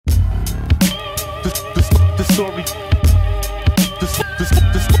The story.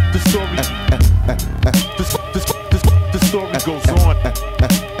 The story goes on.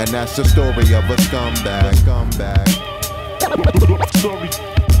 And that's the story of a scumbag. Story.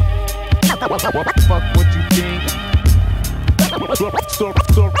 Fuck what you think.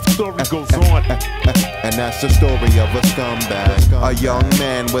 Story goes on. And that's the story of a scumbag. A young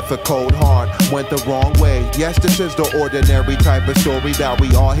man with a cold heart went the wrong way. Yes, this is the ordinary type of story that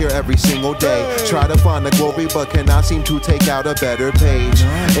we all hear every single day. Try to find the glory but cannot seem to take out a better page.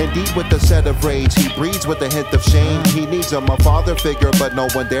 Indeed, with a set of rage, he breathes with a hint of shame. He needs him a father figure, but no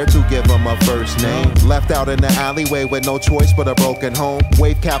one dare to give him a first name. Left out in the alleyway with no choice but a broken home.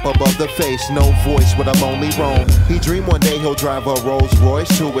 Wave cap above the face, no voice with a lonely roam. He dreamed one day he'll drive a Rolls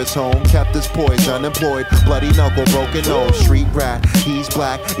Royce to his home. Kept his poise, unemployed, bloody knuckle, broken nose. Street rat, he's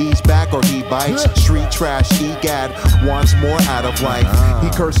black, he's back or he bites. Street trash, egad, wants more out of life. He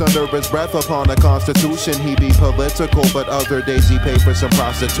cursed under his breath upon the Constitution. He be political, but other days he paid for some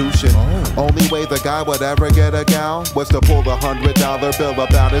prostitution. Only way the guy would ever get a gal was to pull the $100 bill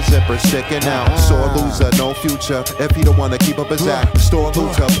about his zipper sticking out. Sore loser, no future, if he don't wanna keep up his act. Store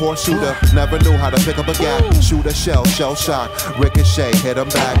looter, poor shooter, never knew how to pick up a gap. Shoot a shell shock, ricochet, hit him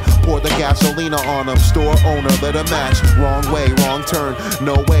back. Pour the gasolina on him, store owner lit a match. Wrong way, wrong turn,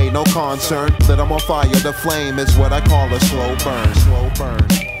 no way, no concern. Lit him on fire, the flame is what I call a slow burn.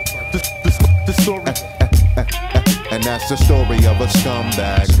 The story. And that's the story of a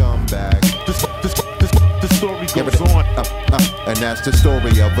scumbag. The story goes on. And that's the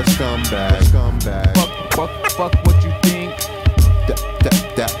story of a scumbag. Fuck what you think.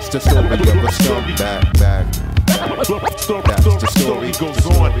 That's the story of a scumbag. That's the story goes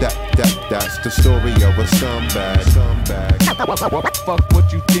on. That's the story of a scumbag. Fuck what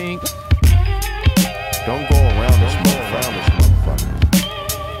you think. Don't go around this motherfucker.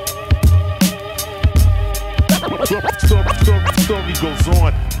 Story goes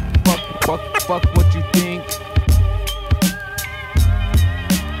on. Fuck what you think.